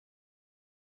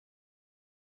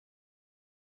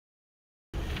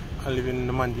I live in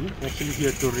Namadi. I'm actually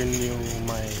here to renew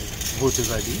my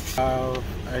voter's ID.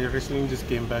 I recently just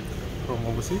came back from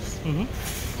overseas,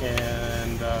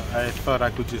 and I thought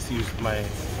I could just use my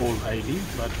old ID,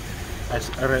 but I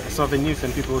saw the news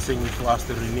and people were saying to ask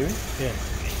to renew it.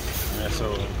 Yeah.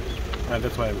 So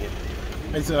that's why I'm here.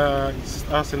 It's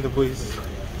just us and the boys.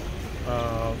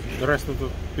 The rest of the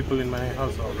people in my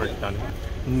house are already done.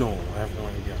 No, I have no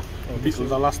idea. Because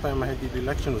the last time I did the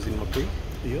election was in Makui.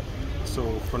 Yeah. So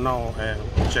for now,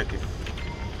 I'll check if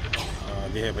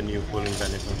they have a new polling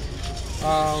mechanism.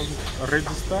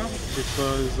 Register,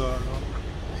 because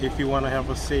if you want to have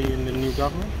a say in the new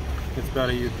government, it's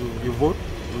better you vote,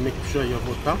 make sure your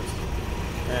vote counts,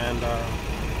 and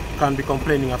can't be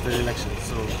complaining after the election.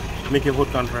 So make your vote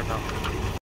count right now.